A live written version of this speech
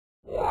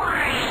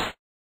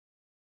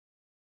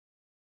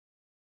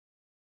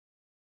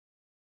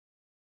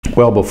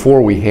Well,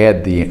 before we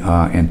had the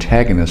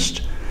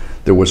antagonist,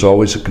 there was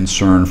always a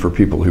concern for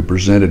people who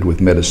presented with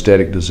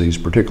metastatic disease,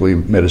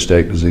 particularly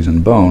metastatic disease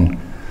in bone,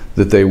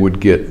 that they would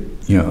get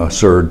a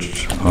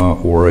surge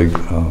or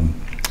a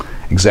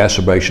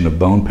exacerbation of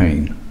bone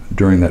pain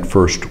during that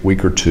first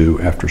week or two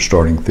after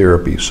starting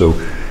therapy. So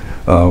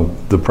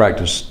the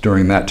practice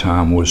during that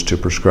time was to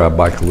prescribe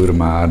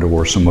bicalutamide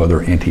or some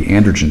other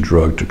anti-androgen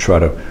drug to try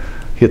to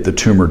hit the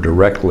tumor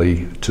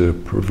directly to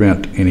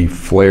prevent any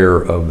flare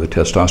of the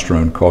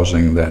testosterone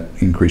causing that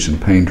increase in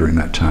pain during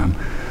that time.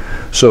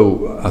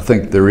 So I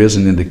think there is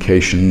an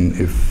indication,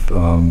 if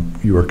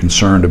you are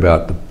concerned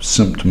about the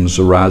symptoms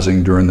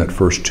arising during that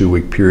first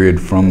 2-week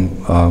period from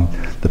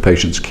the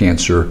patient's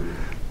cancer,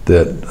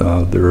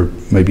 that there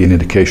may be an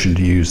indication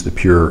to use the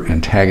pure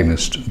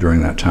antagonist during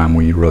that time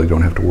when you really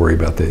don't have to worry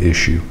about the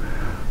issue,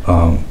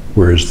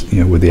 whereas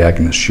with the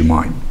agonists you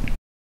might.